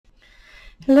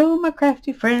Hello, my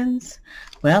crafty friends.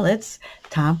 Well, it's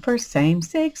time for Same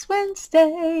Sex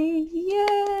Wednesday.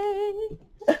 Yay!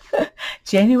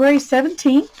 January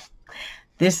 17th.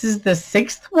 This is the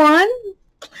 6th one,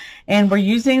 and we're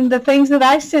using the things that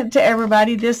I sent to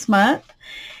everybody this month.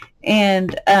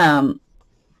 And I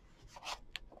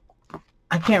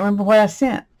can't remember what I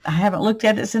sent. I haven't looked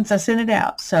at it since I sent it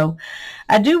out. So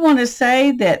I do want to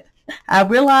say that I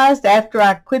realized after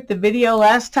I quit the video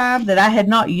last time that I had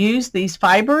not used these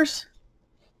fibers.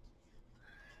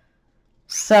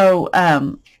 So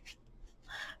I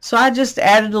just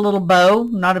added a little bow,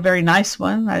 not a very nice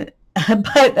one, but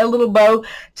a little bow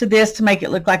to this to make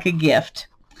it look like a gift.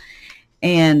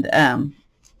 And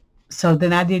so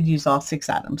then I did use all 6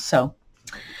 items. So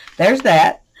there's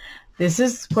that. This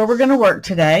is where we're going to work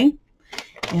today.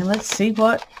 And let's see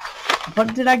what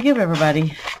did I give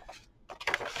everybody.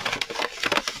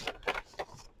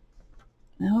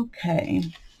 Okay.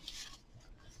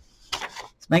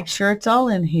 Let's make sure it's all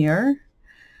in here.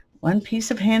 1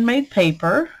 piece of handmade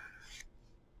paper.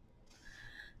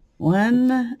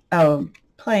 1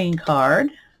 playing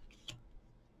card.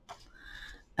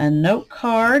 A note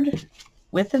card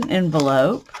with an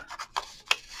envelope.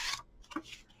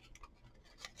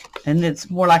 And it's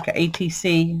more like an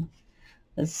ATC.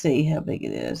 Let's see how big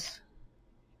it is.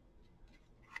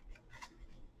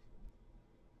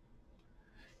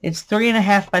 It's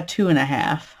 3.5 by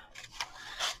 2.5.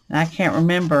 And I can't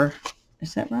remember.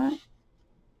 Is that right?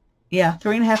 Yeah,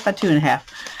 3.5 by 2.5.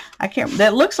 I can't.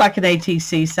 That looks like an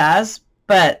ATC size,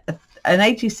 but an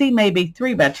ATC may be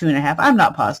 3 by 2.5. I'm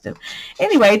not positive.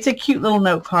 Anyway, it's a cute little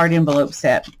note card envelope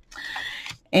set.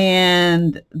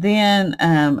 And then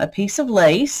a piece of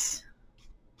lace.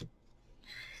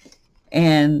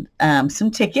 And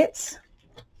some tickets.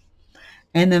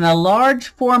 And then a large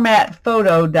format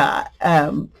photo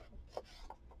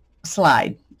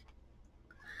slide.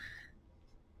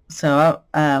 So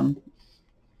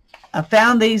I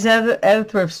found these at a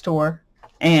thrift store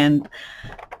and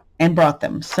brought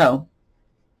them. So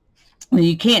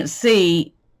you can't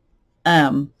see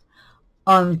on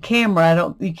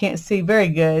camera. You can't see very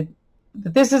good,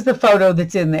 but this is the photo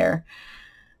that's in there.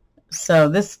 So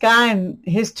this guy and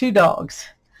his 2 dogs.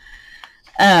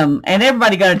 And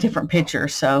everybody got a different picture,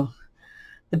 so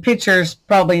the picture's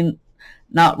probably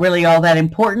not really all that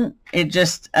important. It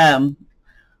just, I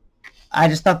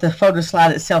just thought the photo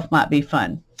slide itself might be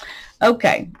fun.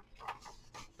 Okay.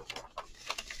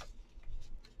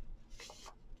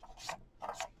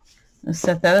 Let's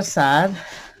set that aside.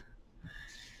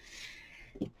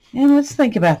 And let's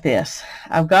think about this.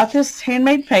 I've got this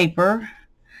handmade paper.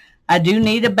 I do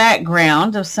need a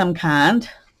background of some kind.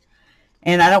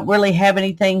 And I don't really have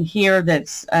anything here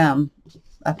that's, I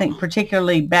think,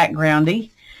 particularly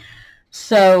backgroundy.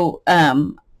 So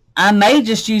I may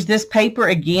just use this paper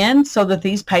again so that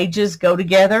these pages go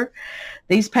together.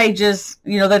 These pages,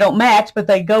 you know, they don't match, but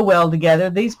they go well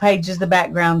together. These pages, the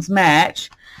backgrounds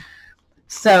match.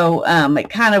 So it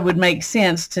kind of would make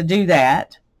sense to do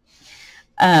that.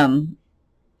 Anyway,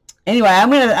 I'm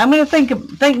gonna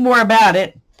think more about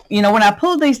it. You know, when I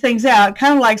pulled these things out,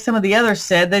 kind of like some of the others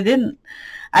said,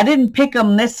 I didn't pick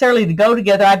them necessarily to go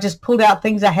together. I just pulled out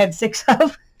things I had 6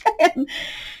 of.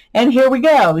 And here we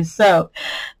go. So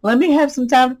let me have some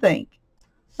time to think.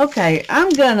 Okay, I'm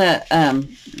going to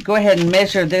go ahead and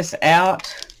measure this out.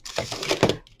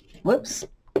 Whoops.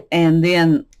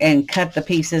 And cut the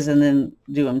pieces and then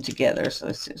do them together. So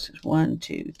this is 1,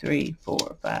 2, 3,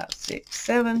 4, 5, 6,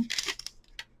 7.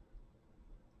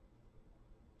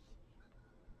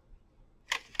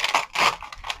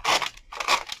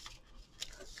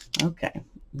 Okay,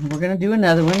 we're going to do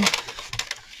another one.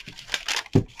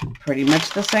 Pretty much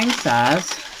the same size.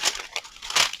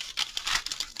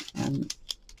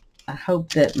 I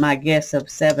hope that my guess of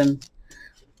 7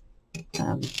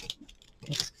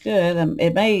 is good.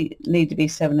 It may need to be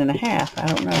 7.5. I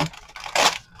don't know.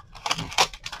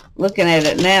 Looking at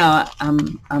it now,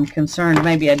 I'm concerned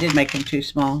maybe I did make them too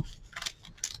small.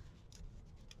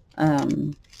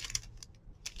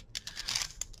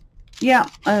 Yeah,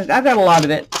 I've got a lot of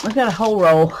it. I've got a whole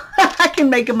roll. I can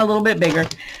make them a little bit bigger.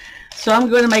 So I'm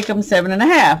going to make them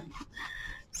 7.5.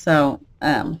 So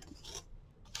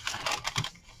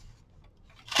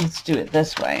let's do it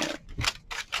this way.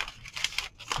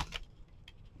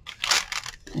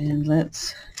 And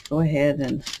let's go ahead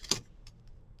and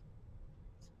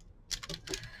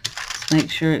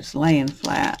make sure it's laying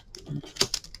flat.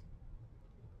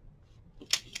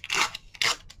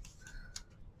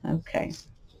 Okay.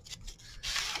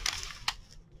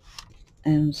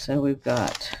 And so we've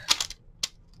got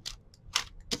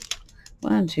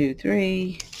 1, 2,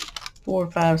 3,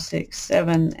 4, 5, 6,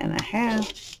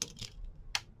 7.5.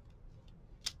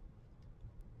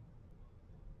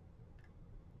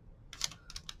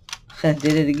 I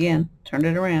did it again. Turned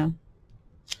it around.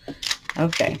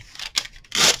 Okay.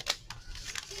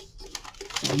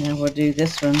 And now we'll do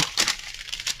this one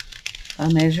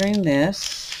by measuring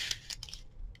this.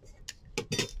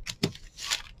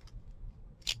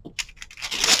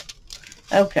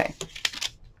 Okay.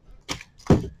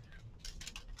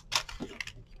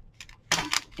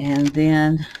 And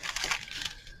then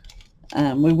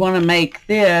we want to make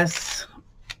this,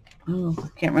 oh, I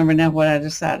can't remember now what I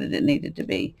decided it needed to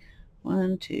be.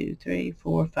 1, 2, 3,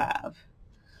 4, 5.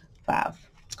 5.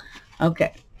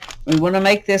 Okay. We want to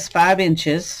make this 5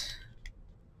 inches.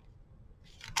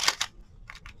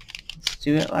 Let's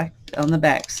do it like on the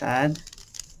back side.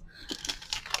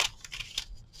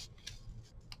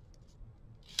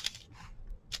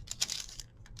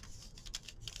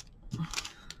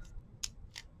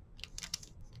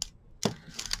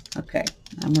 Okay,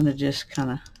 I'm going to just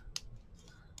kind of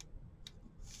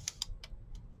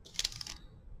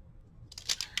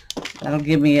that'll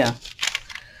give me a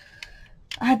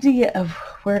idea of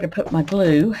where to put my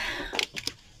glue.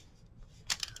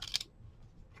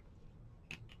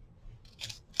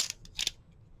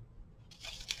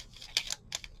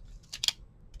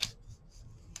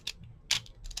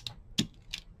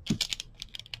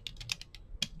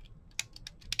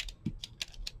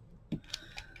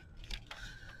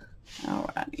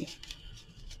 Alrighty.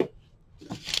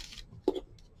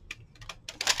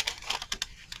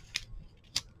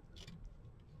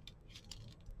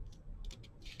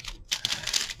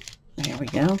 There we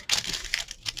go.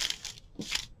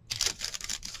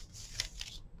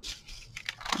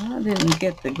 I didn't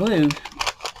get the glue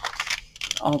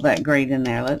all that great in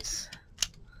there. Let's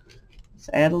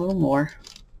add a little more.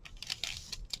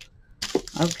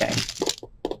 Okay.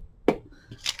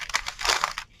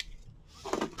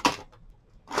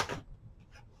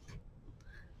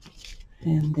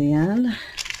 And then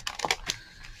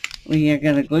we are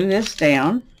going to glue this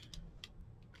down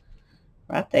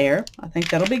right there. I think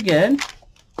that'll be good.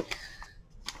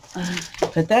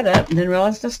 Put that up and then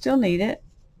realized I still need it.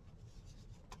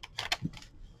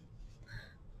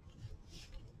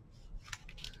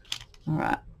 All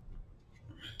right.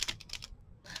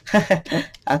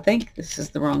 I think this is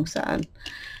the wrong side.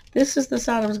 This is the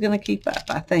side I was going to keep up,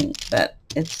 I think, but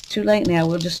it's too late now.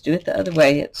 We'll just do it the other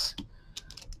way. It's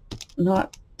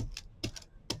not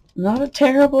a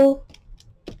terrible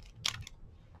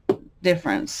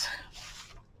difference.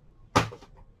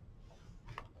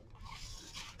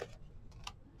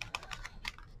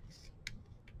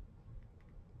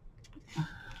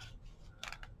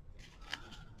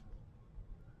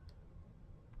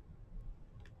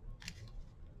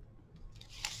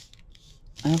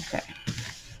 Okay.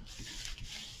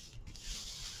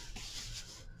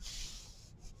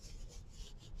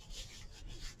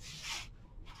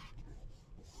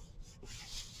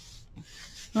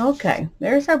 Okay,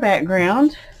 there's our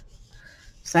background.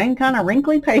 Same kind of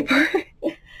wrinkly paper.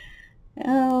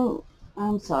 Oh,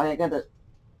 I'm sorry, I gotta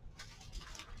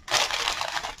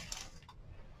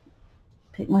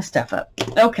pick my stuff up.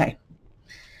 Okay.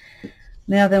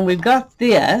 Now then, we've got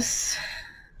this,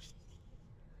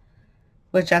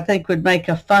 which I think would make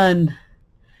a fun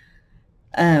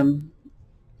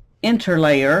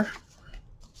interlayer.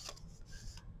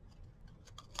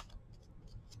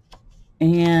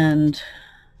 And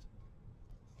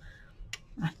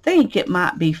I think it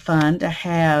might be fun to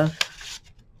have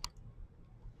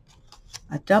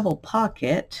a double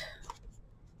pocket.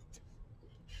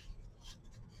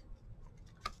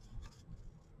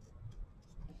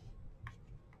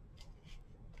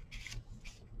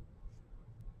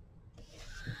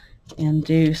 And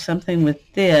do something with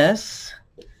this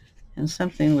and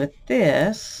something with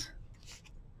this.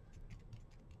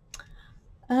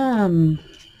 Okay,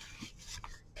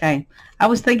 I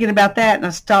was thinking about that and I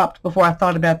stopped before I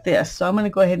thought about this. So I'm going to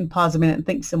go ahead and pause a minute and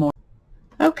think some more.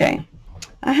 Okay,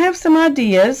 I have some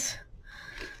ideas.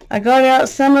 I got out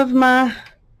some of my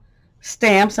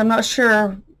stamps. I'm not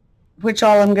sure which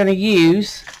all I'm going to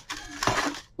use.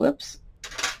 Whoops.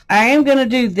 I am going to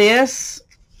do this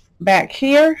back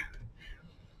here.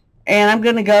 And I'm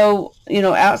going to go, you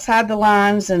know, outside the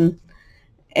lines and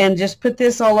just put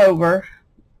this all over.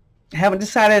 I haven't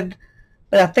decided,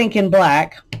 but I think in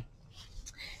black.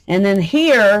 And then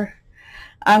here,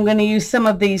 I'm going to use some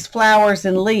of these flowers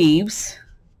and leaves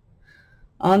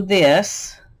on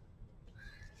this.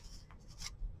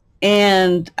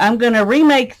 And I'm going to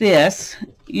remake this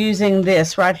using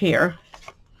this right here.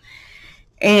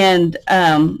 And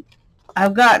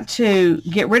I've got to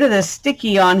get rid of the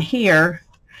sticky on here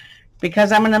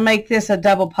because I'm going to make this a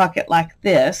double pocket like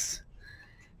this,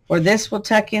 where this will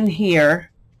tuck in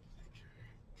here,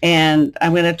 and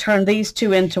I'm going to turn these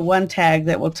two into one tag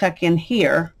that will tuck in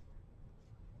here.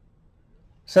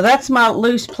 So that's my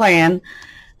loose plan.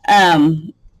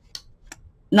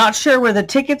 Not sure where the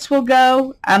tickets will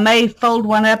go. I may fold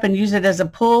one up and use it as a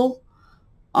pull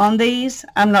on these.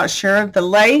 I'm not sure. The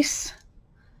lace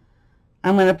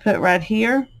I'm going to put right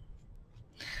here.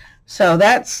 So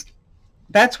that's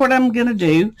what I'm going to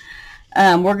do.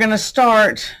 We're going to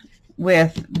start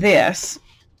with this,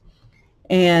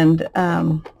 and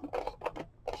I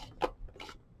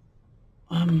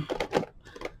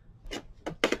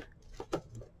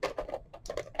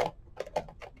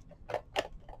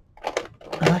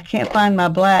can't find my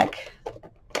black.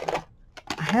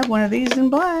 I have one of these in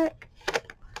black,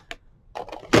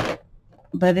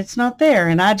 but it's not there,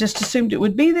 and I just assumed it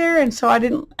would be there, and so I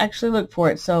didn't actually look for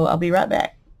it. So I'll be right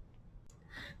back.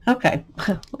 Okay,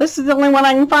 this is the only one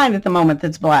I can find at the moment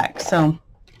that's black. So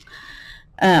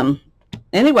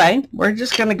anyway, we're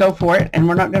just going to go for it, and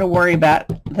we're not going to worry about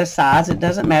the size. It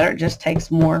doesn't matter. It just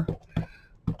takes a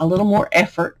little more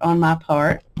effort on my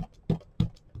part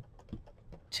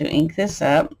to ink this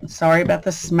up. Sorry about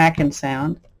the smacking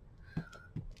sound.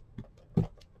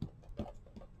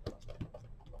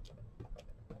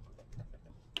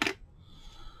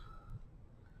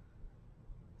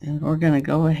 And we're going to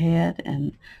go ahead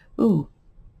and, ooh,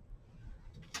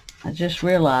 I just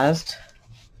realized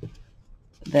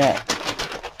that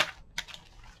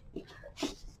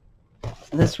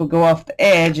this will go off the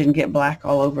edge and get black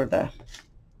all over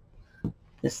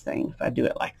this thing if I do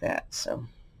it like that. So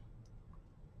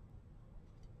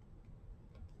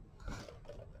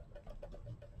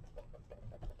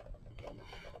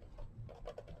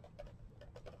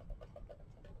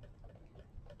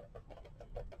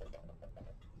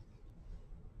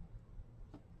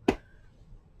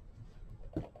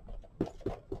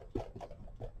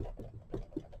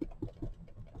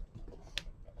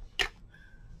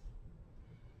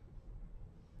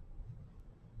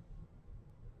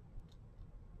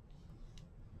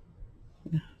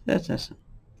that's just,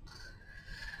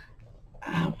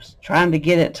 I was trying to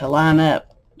get it to line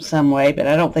up some way, but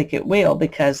I don't think it will,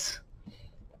 because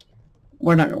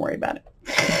we're not going to worry about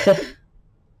it.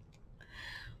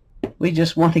 We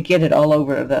just want to get it all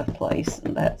over the place,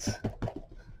 and that's,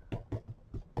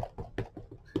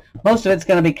 most of it's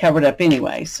going to be covered up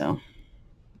anyway, so.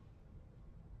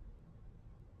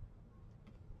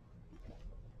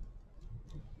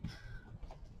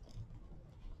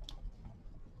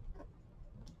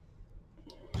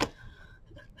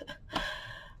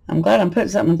 I'm glad I'm putting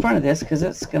something in front of this, because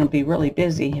it's going to be really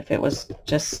busy if it was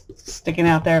just sticking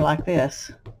out there like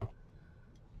this.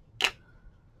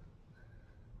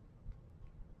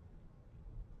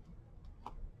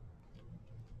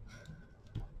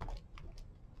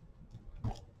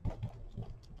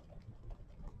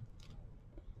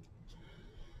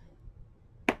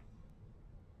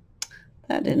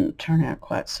 That didn't turn out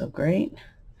quite so great. I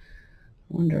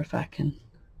wonder if I can.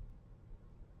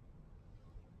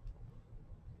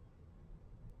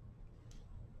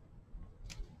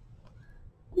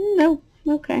 No,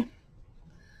 okay.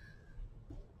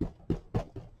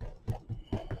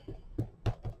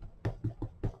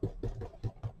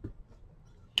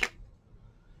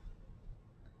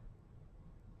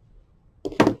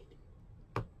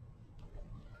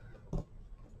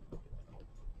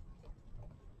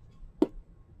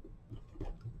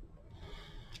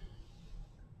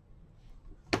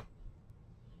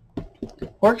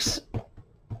 Works.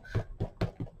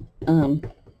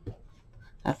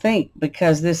 I think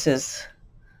because this is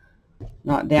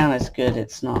not down as good,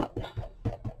 it's not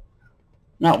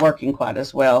working quite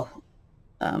as well.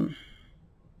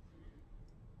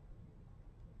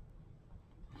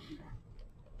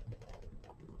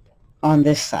 On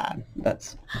this side.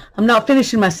 I'm not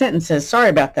finishing my sentences. Sorry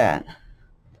about that.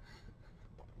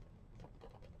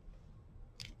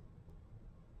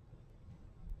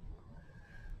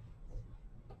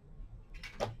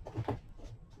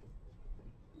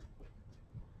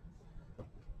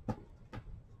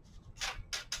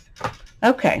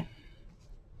 Okay.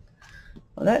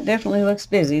 Well, that definitely looks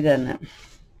busy, doesn't it?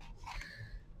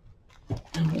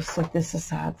 I'll just set this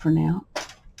aside for now.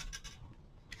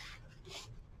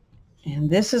 And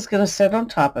this is going to sit on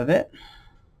top of it.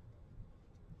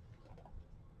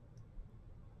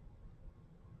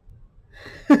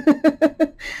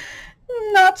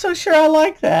 Not so sure I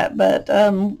like that, but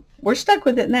we're stuck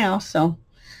with it now, so.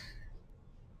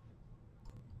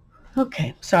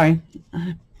 Okay, sorry.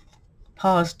 I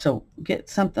paused to get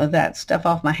some of that stuff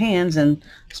off my hands and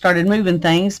started moving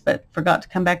things, but forgot to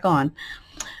come back on.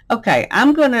 Okay,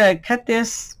 I'm going to cut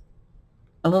this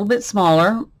a little bit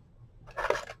smaller.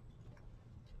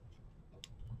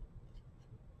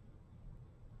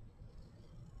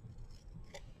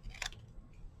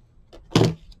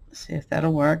 See if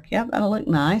that'll work. Yep, that'll look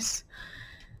nice.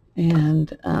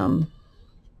 And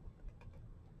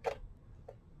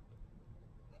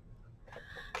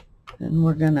then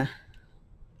we're going to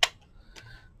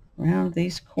round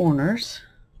these corners.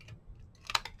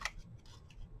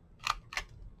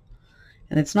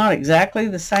 And it's not exactly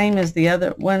the same as the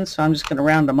other one, so I'm just going to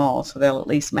round them all so they'll at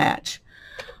least match.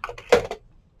 I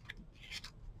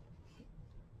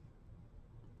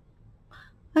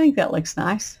think that looks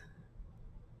nice.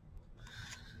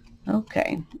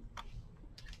 Okay,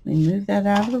 let me move that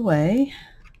out of the way.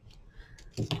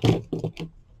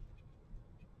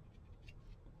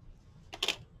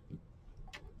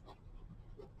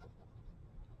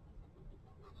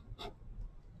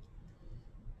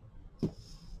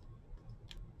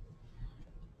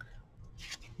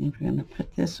 And we're going to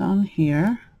put this on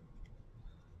here.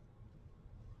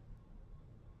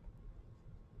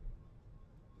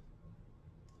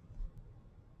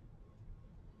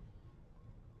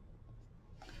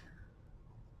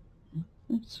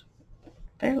 It's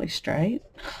fairly straight.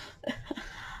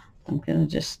 I'm going to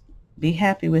just be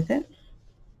happy with it.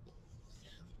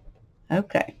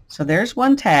 Okay, so there's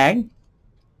one tag.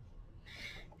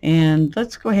 And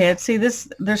let's go ahead. See this,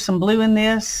 there's some blue in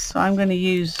this, so I'm going to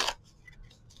use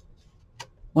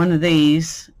one of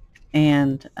these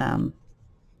and well,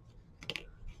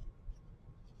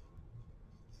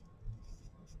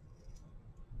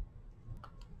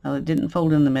 it didn't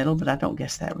fold in the middle, but I don't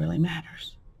guess that really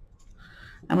matters.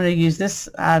 I'm going to use this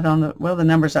side on the, well, the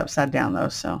number's upside down though,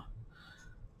 so.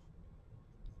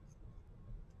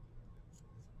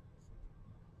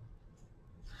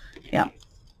 Yeah.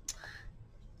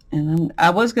 And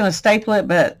I was going to staple it,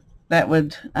 but that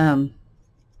would,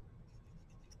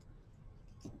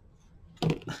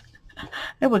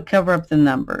 it would cover up the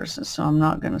numbers. So I'm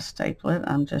not going to staple it.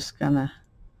 I'm just going to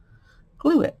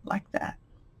glue it like that.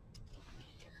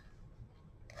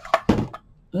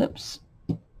 Oops.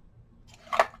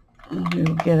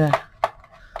 We'll get a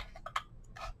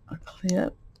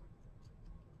clip.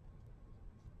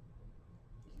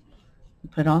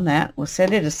 Put on that. We'll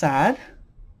set it aside.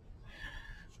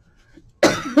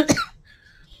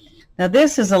 Now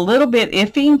this is a little bit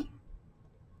iffy,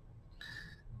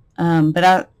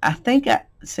 but I think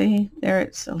see there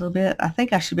it's a little bit. I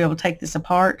think I should be able to take this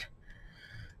apart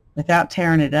without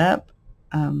tearing it up.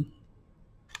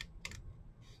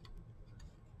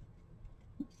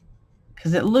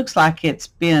 Because it looks like it's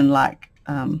been like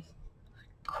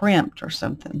crimped or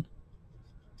something.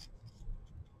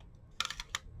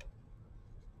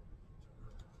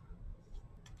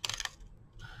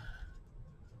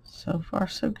 So far,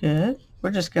 so good.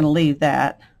 We're just going to leave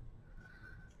that.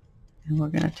 And we're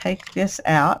going to take this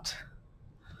out.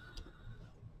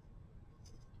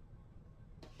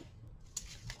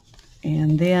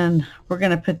 And then we're going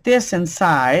to put this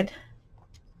inside.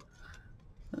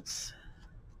 Let's,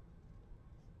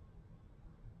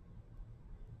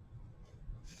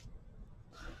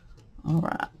 all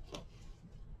right.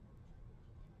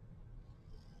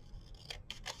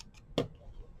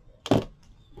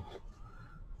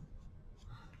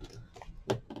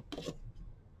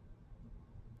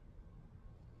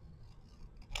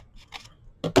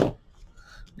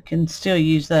 Can still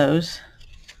use those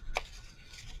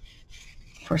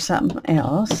for something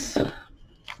else.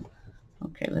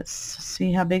 Okay, let's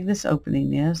see how big this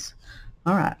opening is.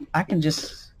 All right, I can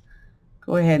just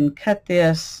go ahead and cut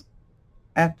this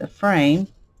at the frame.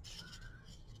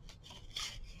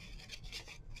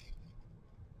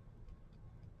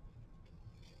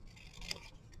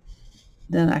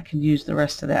 Then I can use the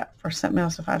rest of that for something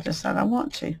else if I decide I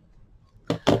want to.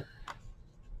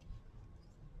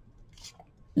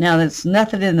 Now there's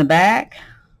nothing in the back.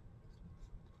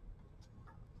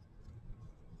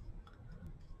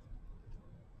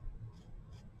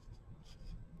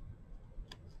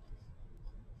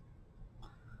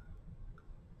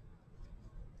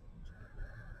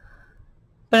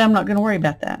 But I'm not going to worry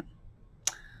about that.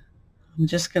 I'm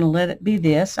just going to let it be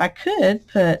this. I could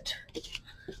put,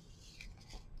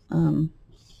 no.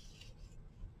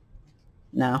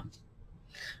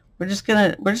 We're just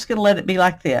gonna let it be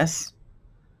like this.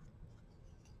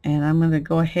 And I'm going to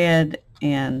go ahead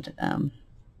and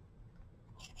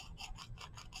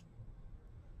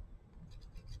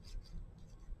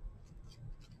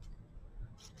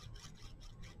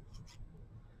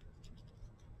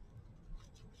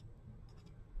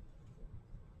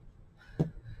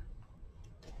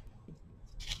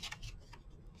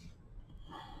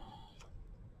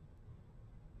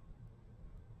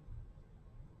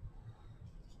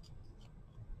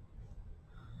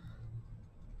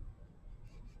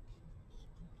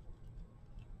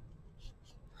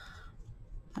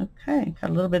Okay, got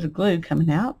a little bit of glue coming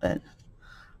out, but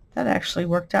that actually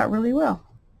worked out really well.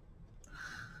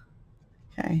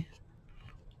 Okay.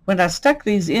 When I stuck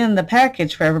these in the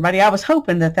package for everybody, I was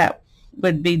hoping that that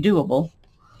would be doable.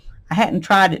 I hadn't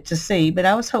tried it to see, but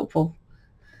I was hopeful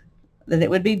that it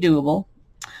would be doable.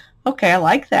 Okay, I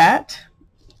like that.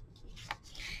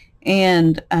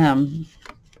 And I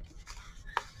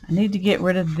need to get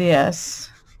rid of this.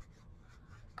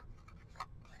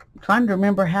 I'm trying to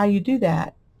remember how you do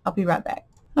that. I'll be right back.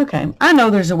 Okay, I know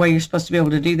there's a way you're supposed to be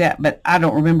able to do that, but I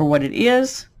don't remember what it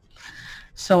is.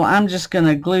 So I'm just going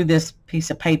to glue this piece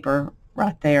of paper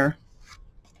right there.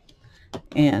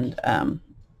 And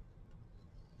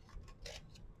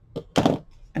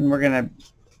we're going to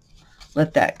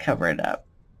let that cover it up.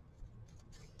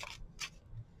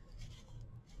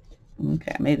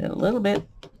 Okay, I made it a little bit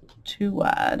too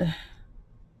wide.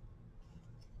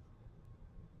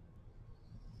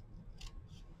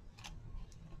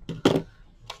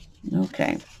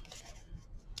 Okay.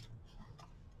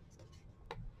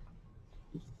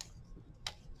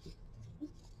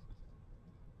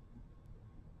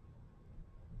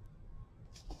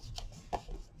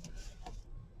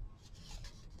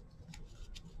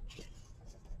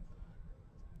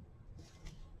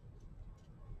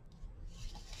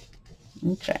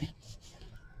 Okay.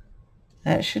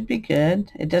 That should be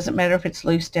good. It doesn't matter if it's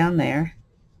loose down there.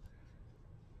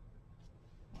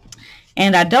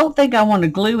 And I don't think I want to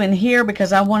glue in here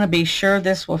because I want to be sure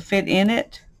this will fit in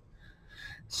it.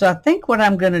 So I think what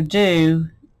I'm going to do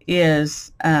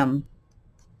is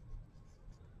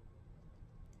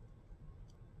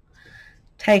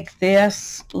take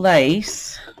this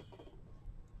lace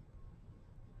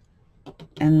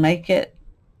and make it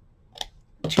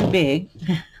too big.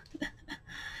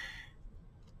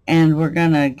 And we're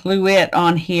going to glue it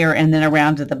on here and then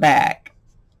around to the back.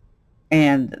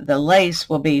 And the lace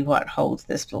will be what holds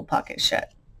this little pocket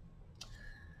shut.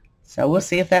 So we'll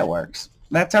see if that works.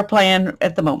 That's our plan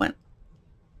at the moment.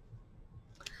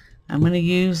 I'm going to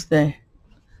use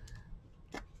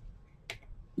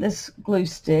this glue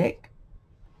stick.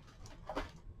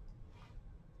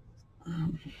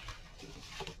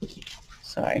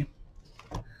 Sorry.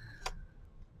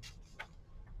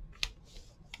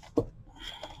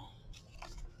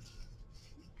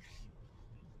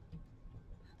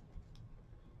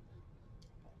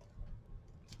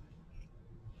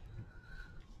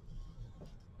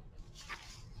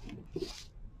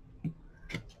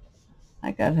 I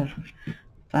gotta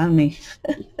find me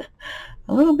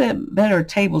a little bit better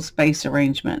table space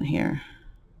arrangement here.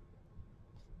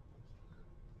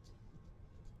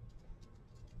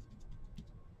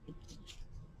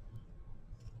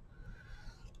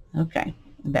 Okay,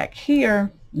 back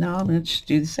here, no, I'm going to just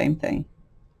do the same thing.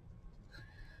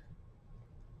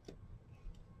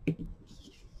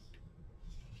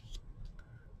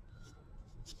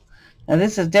 Now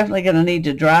this is definitely going to need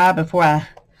to dry before I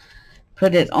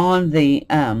put it on the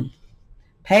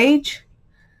page,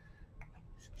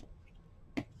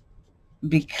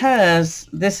 because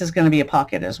this is going to be a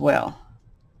pocket as well.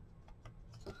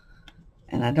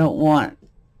 And I don't want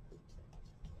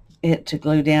it to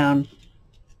glue down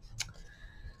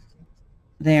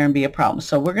there and be a problem.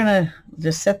 So we're going to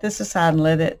just set this aside and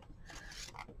let it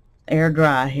air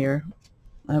dry here.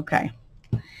 Okay.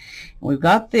 We've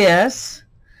got this.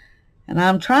 And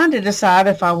I'm trying to decide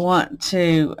if I want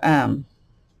to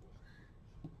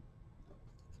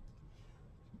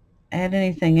add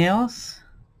anything else.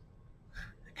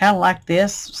 I kind of like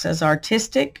this. It says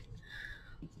artistic.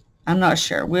 I'm not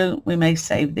sure. We may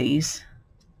save these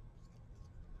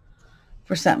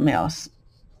for something else.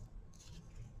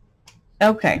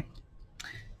 Okay.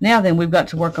 Now then, we've got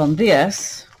to work on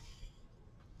this.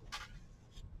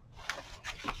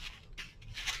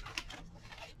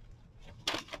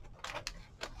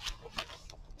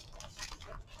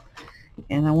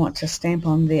 And I want to stamp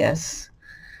on this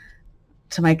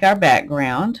to make our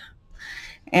background.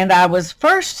 And I was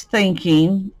first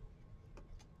thinking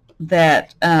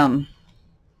that that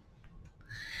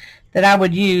I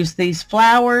would use these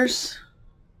flowers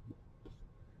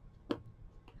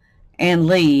and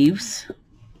leaves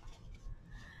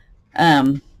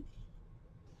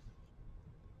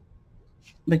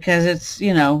because it's,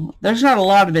 you know, there's not a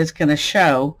lot of it's going to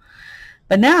show.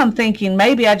 But now I'm thinking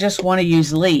maybe I just want to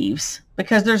use leaves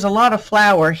because there's a lot of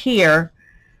flower here.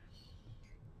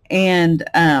 And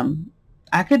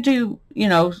I could do, you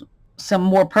know, some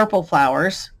more purple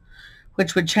flowers,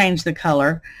 which would change the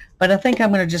color. But I think I'm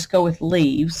going to just go with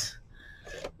leaves.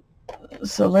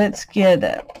 So let's get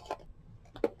it.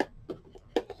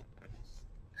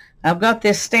 I've got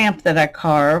this stamp that I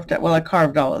carved. Well, I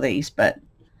carved all of these, but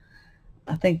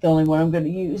I think the only one I'm going to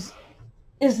use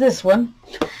is this one.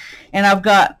 And I've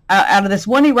got, out of this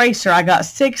one eraser, I got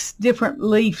 6 different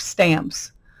leaf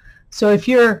stamps. So if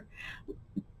you're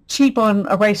cheap on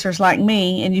erasers like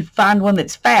me and you find one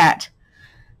that's fat,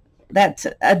 that's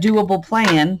a doable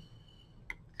plan.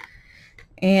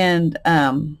 And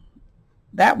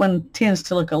that one tends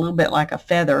to look a little bit like a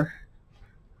feather.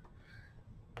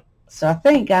 So I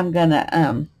think I'm going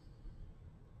to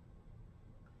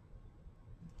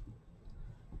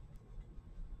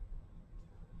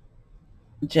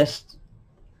just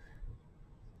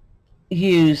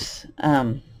use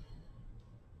a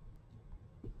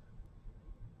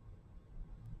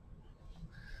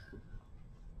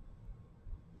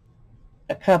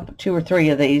couple, 2 or 3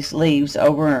 of these leaves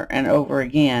over and over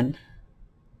again.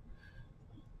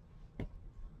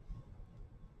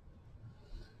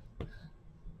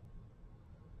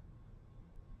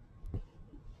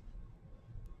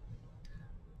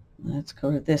 Let's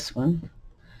go to this one.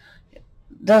 It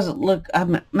doesn't look,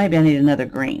 maybe I need another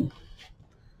green.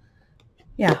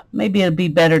 Yeah, maybe it'd be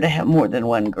better to have more than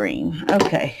one green.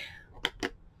 Okay.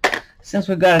 Since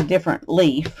we've got a different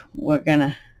leaf, we're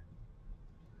gonna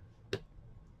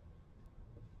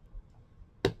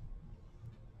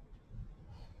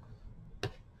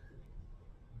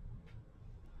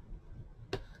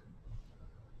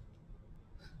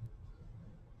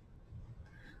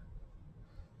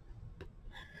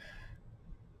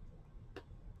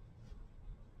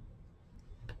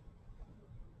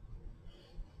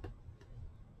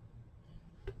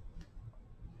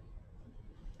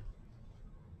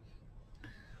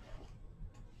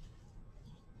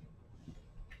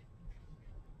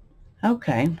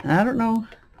okay, I don't know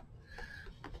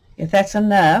if that's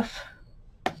enough.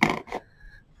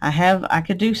 I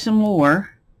could do some more,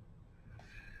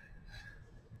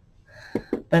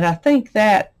 but I think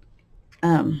that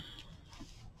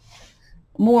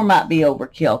more might be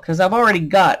overkill, because I've already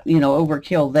got, you know,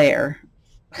 overkill there.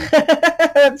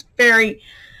 That's very,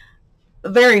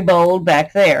 very bold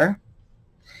back there.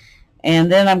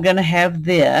 And then I'm going to have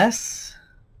this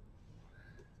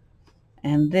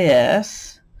and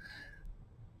this.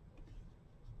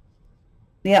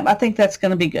 Yep, I think that's going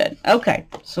to be good. Okay,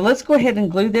 so let's go ahead and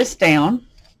glue this down.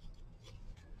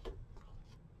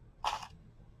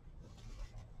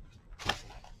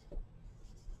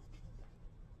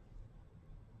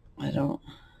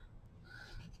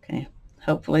 Okay,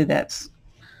 hopefully that's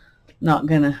not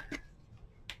going to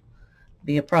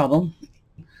be a problem.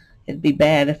 It'd be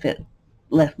bad if it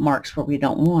left marks where we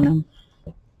don't want them.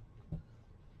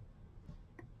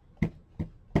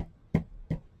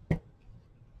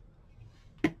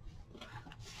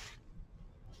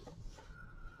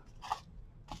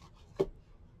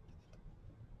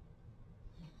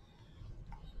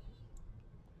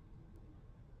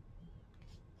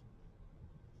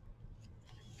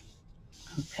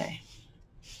 Okay.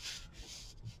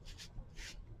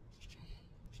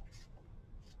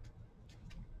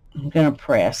 I'm going to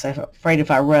press. I'm afraid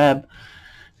if I rub,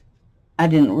 I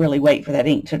didn't really wait for that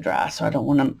ink to dry, so I don't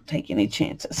want to take any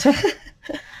chances.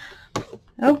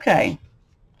 Okay.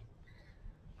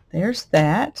 There's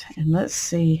that. And let's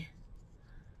see.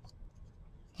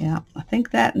 Yeah, I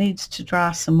think that needs to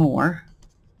dry some more.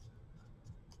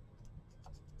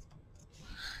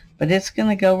 But it's going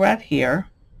to go right here.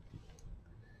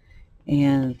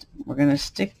 And we're going to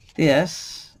stick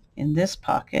this in this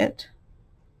pocket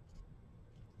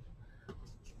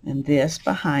and this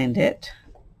behind it.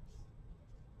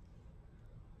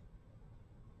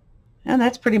 And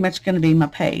that's pretty much going to be my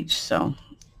page. So,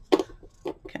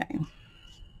 okay.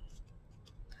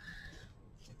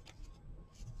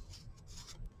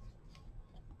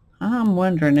 I'm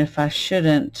wondering if I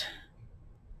shouldn't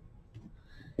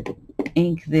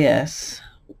ink this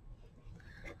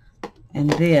and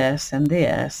this and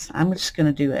this. I'm just going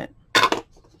to do it.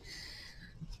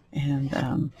 And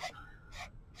I'm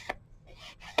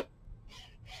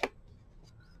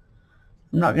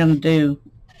not going to do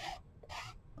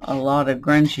a lot of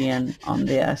grungian on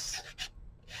this.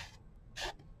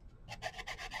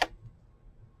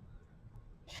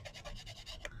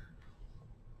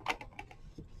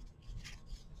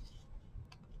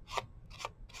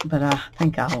 But I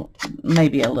think I'll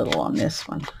maybe a little on this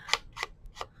one.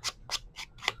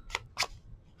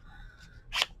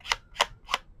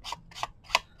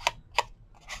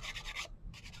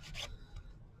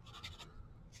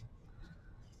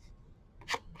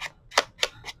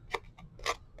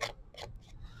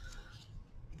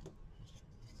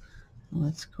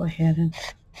 Let's go ahead and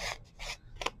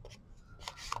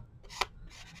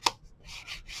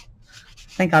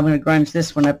I think I'm going to grunge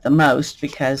this one up the most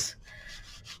because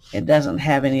it doesn't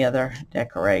have any other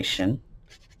decoration,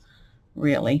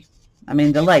 really. I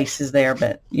mean, the lace is there,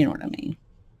 but you know what I mean.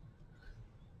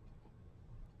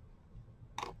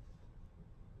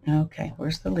 Okay,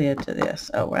 where's the lid to this?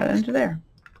 Oh, right under there.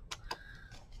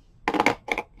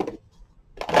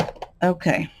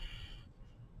 Okay.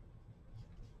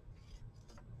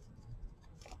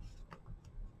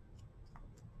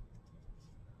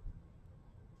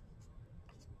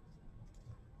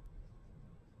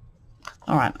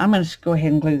 All right, I'm going to go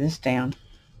ahead and glue this down.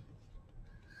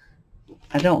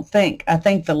 I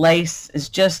think the lace is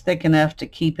just thick enough to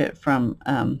keep it from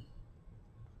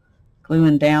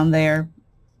gluing down there.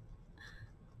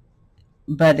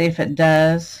 But if it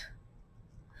does,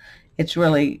 it's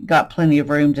really got plenty of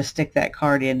room to stick that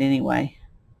card in anyway.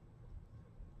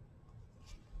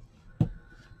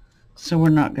 So we're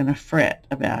not going to fret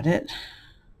about it.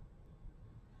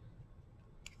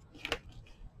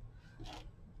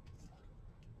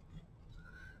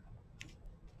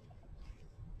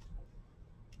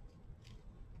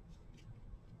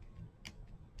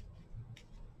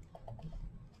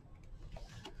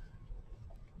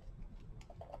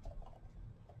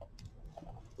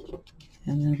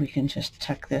 And then we can just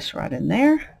tuck this right in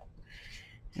there.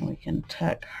 And we can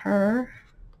tuck her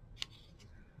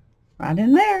right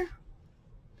in there.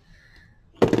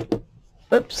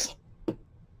 Oops.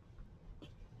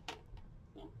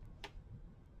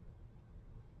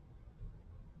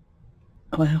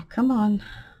 Well, come on.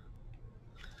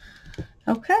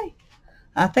 Okay.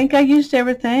 I think I used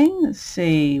everything. Let's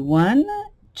see. 1,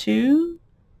 2,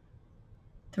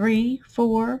 3,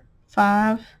 4,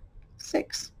 5,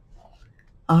 6.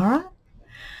 All right.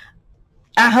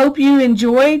 I hope you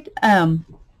enjoyed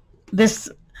this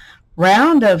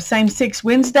round of Same 6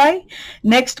 Wednesday.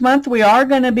 Next month we are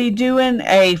going to be doing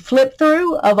a flip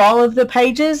through of all of the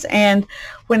pages, and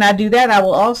when I do that I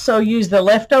will also use the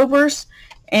leftovers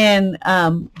and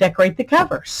decorate the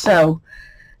cover. So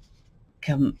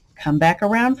come back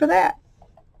around for that.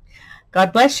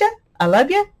 God bless you. I love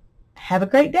you. Have a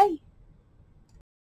great day.